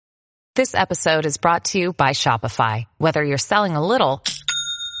This episode is brought to you by Shopify. Whether you're selling a little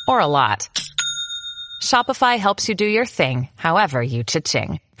or a lot, Shopify helps you do your thing, however you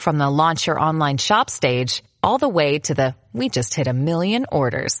cha-ching. From the launch your online shop stage, all the way to the we just hit 1 million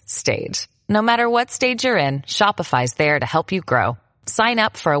orders stage. No matter what stage you're in, Shopify's there to help you grow. Sign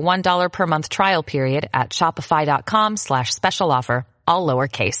up for a $1 per month trial period at shopify.com/special offer, all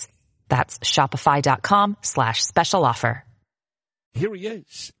lowercase. That's shopify.com/special offer. Here he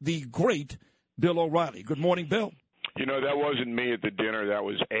is, the great Bill O'Reilly. Good morning, Bill. You know, that wasn't me at the dinner. That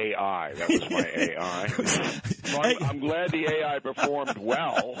was AI. That was my AI. So I'm glad the AI performed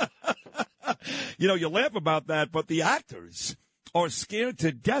well. You know, you laugh about that, but the actors are scared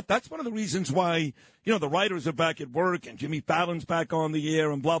to death. That's one of the reasons why, you know, the writers are back at work and Jimmy Fallon's back on the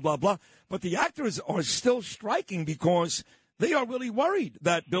air and blah, blah, blah. But the actors are still striking because they are really worried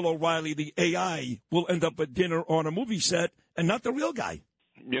that Bill O'Reilly, the AI, will end up at dinner on a movie set and not the real guy.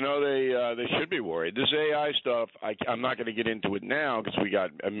 You know, they should be worried. This AI stuff, I'm not going to get into it now because we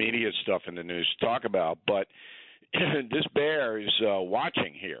got immediate stuff in the news to talk about, but this bears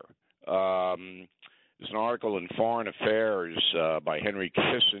watching here. There's an article in Foreign Affairs by Henry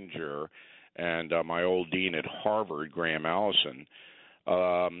Kissinger and my old dean at Harvard, Graham Allison,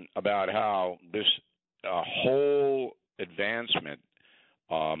 about how this whole advancement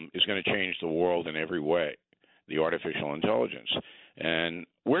is going to change the world in every way, the artificial intelligence. And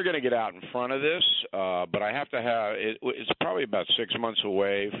we're going to get out in front of this, but I have to have it's probably about 6 months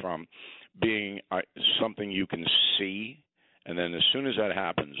away from being something you can see. And then as soon as that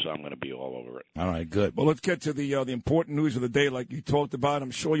happens, I'm going to be all over it. All right, good. Well, let's get to the important news of the day like you talked about.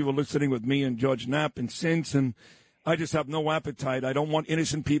 I'm sure you were listening with me and Judge Knapp and since, and I just have no appetite. I don't want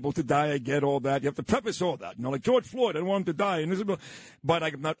innocent people to die. I get all that. You have to preface all that. You know, like George Floyd, I don't want him to die. But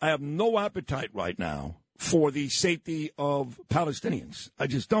I have no appetite right now for the safety of Palestinians. I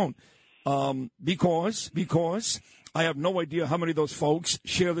just don't. Because I have no idea how many of those folks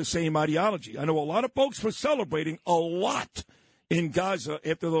share the same ideology. I know a lot of folks were celebrating a lot in Gaza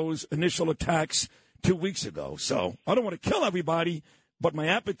after those initial attacks 2 weeks ago. So I don't want to kill everybody, but my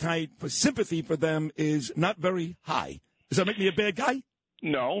appetite for sympathy for them is not very high. Does that make me a bad guy?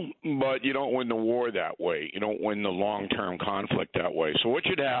 No, but you don't win the war that way. You don't win the long-term conflict that way. So what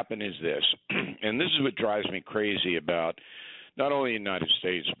should happen is this, and this is what drives me crazy about not only the United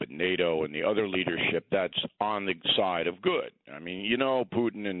States, but NATO and the other leadership that's on the side of good. I mean, you know,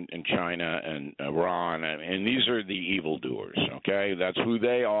 Putin and China and Iran, and these are the evildoers, okay? That's who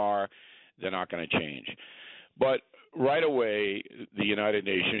they are. They're not going to change. But right away, the United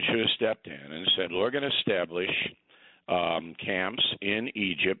Nations should have stepped in and said, we're going to establish camps in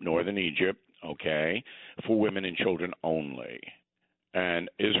Egypt, northern Egypt, okay, for women and children only. And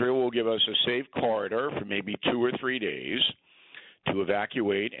Israel will give us a safe corridor for maybe 2 or 3 days to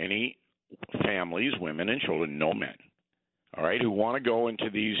evacuate any families, women and children, no men, all right, who want to go into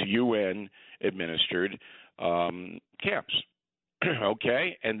these UN-administered camps.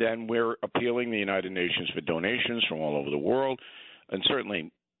 Okay, and then we're appealing the United Nations for donations from all over the world, and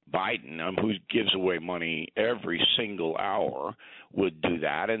certainly Biden, who gives away money every single hour, would do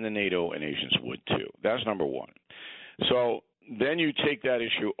that, and the NATO nations would too. That's number one. So then you take that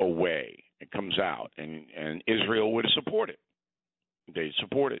issue away. It comes out, and Israel would support it. They'd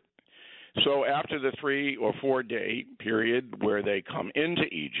support it. So after the 3 or 4 day period where they come into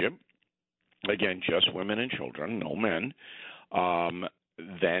Egypt, again, just women and children, no men,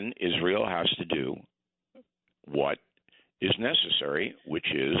 then Israel has to do what is necessary,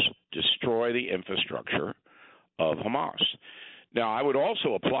 which is destroy the infrastructure of Hamas. Now, I would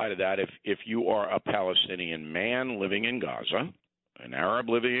also apply to that if you are a Palestinian man living in Gaza, an Arab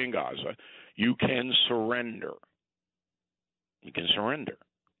living in Gaza, you can surrender. You can surrender.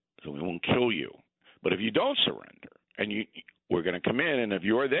 So we won't kill you. But if you don't surrender, and we're going to come in, and if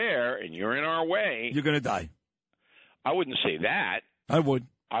you're there and you're in our way, you're going to die. I wouldn't say that. I would.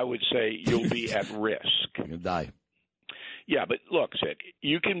 I would say you'll be at risk. You're going to die. Yeah, but look, Sid,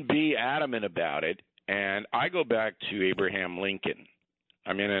 you can be adamant about it, and I go back to Abraham Lincoln.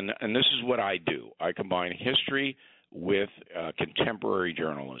 I mean, and this is what I do. I combine history with contemporary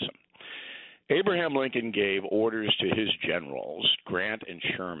journalism. Abraham Lincoln gave orders to his generals, Grant and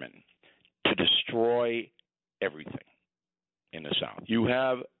Sherman, to destroy everything in the South. You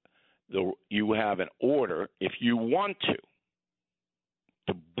have an order, if you want to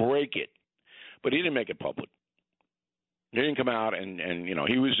break it, but he didn't make it public. He didn't come out and you know,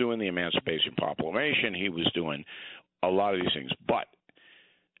 he was doing the Emancipation Proclamation. He was doing a lot of these things. But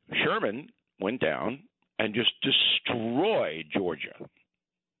Sherman went down and just destroyed Georgia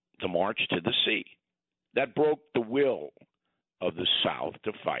to march to the sea. That broke the will of the South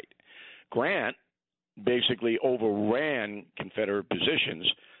to fight. Grant basically overran Confederate positions,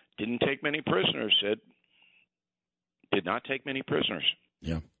 didn't take many prisoners, Sid. Did not take many prisoners.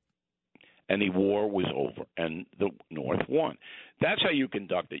 Yeah. And the war was over, and the North won. That's how you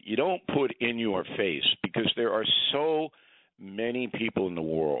conduct it. You don't put in your face, because there are so many people in the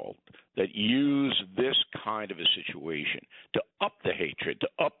world that use this kind of a situation to up the hatred, to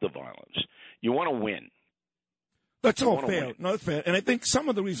up the violence. You want to win. That's all fair. No, that's fair. And I think some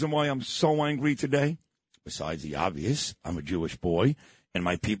of the reason why I'm so angry today, besides the obvious, I'm a Jewish boy, and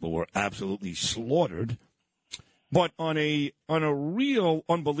my people were absolutely slaughtered. But on a real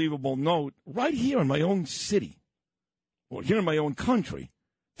unbelievable note, right here in my own city, or here in my own country,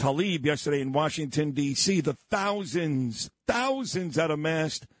 Tlaib yesterday in Washington, D.C., the thousands that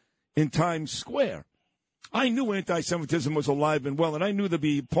amassed in Times Square. I knew anti-Semitism was alive and well, and I knew there'd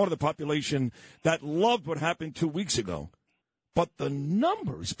be part of the population that loved what happened 2 weeks ago. But the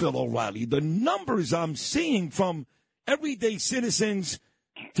numbers, Bill O'Reilly, the numbers I'm seeing from everyday citizens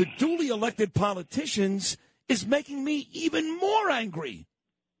to duly elected politicians is making me even more angry.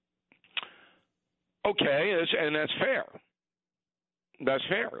 Okay, and that's fair. That's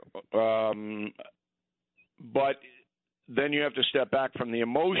fair. But then you have to step back from the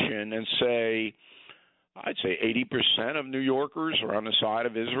emotion and say, I'd say 80% of New Yorkers are on the side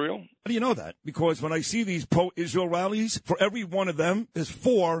of Israel. How do you know that? Because when I see these pro-Israel rallies, for every one of them, there's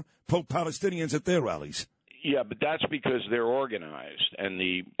 4 pro-Palestinians at their rallies. Yeah, but that's because they're organized, and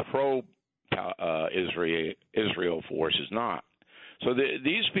the pro-Israel force is not. So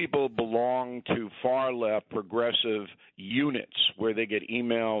these people belong to far-left progressive units where they get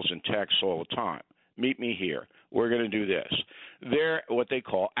emails and texts all the time. Meet me here. We're going to do this. They're what they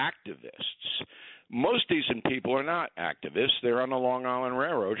call activists. Most decent people are not activists. They're on the Long Island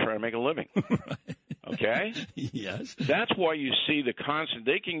Railroad trying to make a living. Okay? Yes. That's why you see the constant.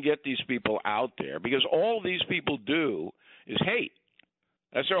 They can get these people out there because all these people do is hate.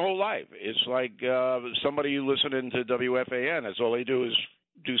 That's their whole life. It's like somebody listening to WFAN. That's all they do is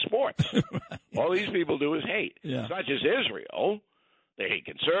do sports. All these people do is hate. Yeah. It's not just Israel. They hate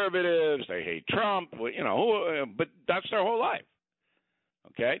conservatives. They hate Trump. But that's their whole life.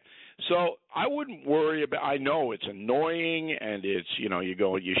 Okay? So I wouldn't worry about – I know it's annoying and it's, you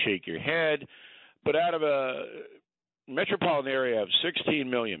go and you shake your head. But out of a metropolitan area of 16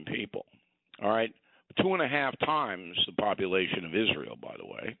 million people, all right, 2.5 times the population of Israel, by the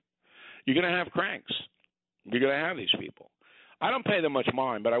way, you're going to have cranks. You're going to have these people. I don't pay them much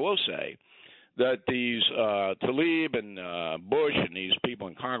mind, but I will say that these Tlaib and Bush and these people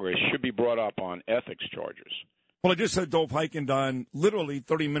in Congress should be brought up on ethics charges. Well, I just had Dov Hikind on literally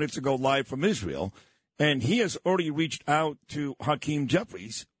 30 minutes ago live from Israel, and he has already reached out to Hakeem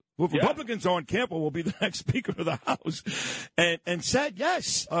Jeffries, who, if Republicans aren't careful, will be the next Speaker of the House, and said,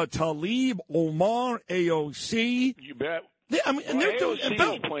 yes, Tlaib, Omar, AOC. You bet. And they're doing,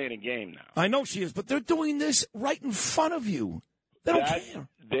 AOC is playing a game now. I know she is, but they're doing this right in front of you. They don't care.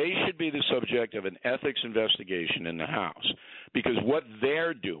 They should be the subject of an ethics investigation in the House because what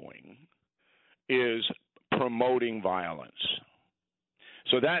they're doing is promoting violence.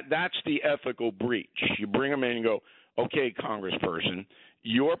 So that's the ethical breach. You bring them in and go, okay, Congressperson,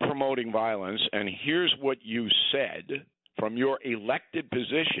 you're promoting violence, and here's what you said from your elected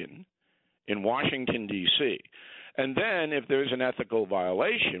position in Washington, D.C. And then if there's an ethical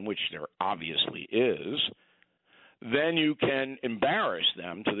violation, which there obviously is, then you can embarrass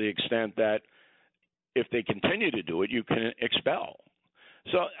them to the extent that if they continue to do it, you can expel.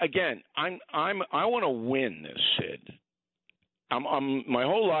 So again, I want to win this, Sid. My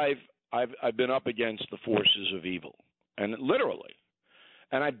whole life I've been up against the forces of evil, and literally,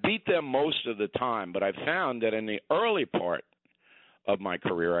 and I beat them most of the time. But I found that in the early part of my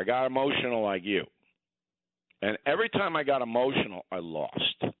career, I got emotional like you, and every time I got emotional, I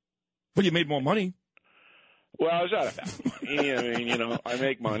lost. But you made more money. Well, is that about money? I mean, I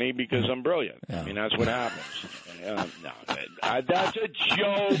make money because I'm brilliant. Yeah. I mean, that's what happens. No, that's a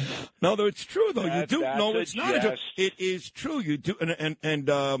joke. No, though it's true though. You do. No, it's not a joke. It is true. You do, and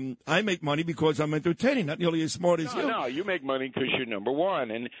I make money because I'm entertaining. Not nearly as smart as you. No, you make money because you're number one,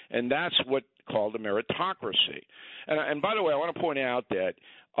 and that's what called a meritocracy. And by the way, I want to point out that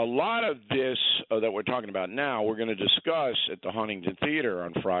a lot of this that we're talking about now, we're going to discuss at the Huntington Theater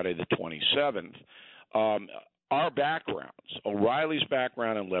on Friday the 27th. Our backgrounds, O'Reilly's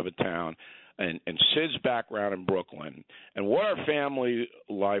background in Levittown and Sid's background in Brooklyn, and what our family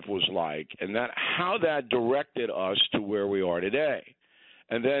life was like, and how that directed us to where we are today.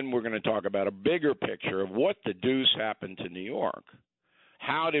 And then we're going to talk about a bigger picture of what the deuce happened to New York.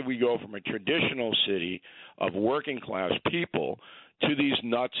 How did we go from a traditional city of working-class people to these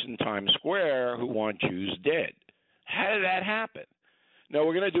nuts in Times Square who want Jews dead. How did that happen? Now,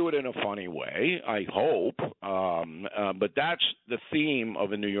 we're going to do it in a funny way, I hope, but that's the theme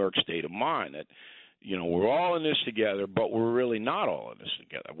of a New York state of mind, that, we're all in this together, but we're really not all in this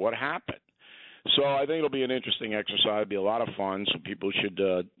together. What happened? So I think it'll be an interesting exercise. It'll be a lot of fun, so people should,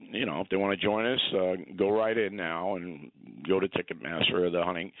 if they want to join us, go right in now and go to Ticketmaster or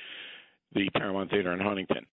the Paramount Theater in Huntington.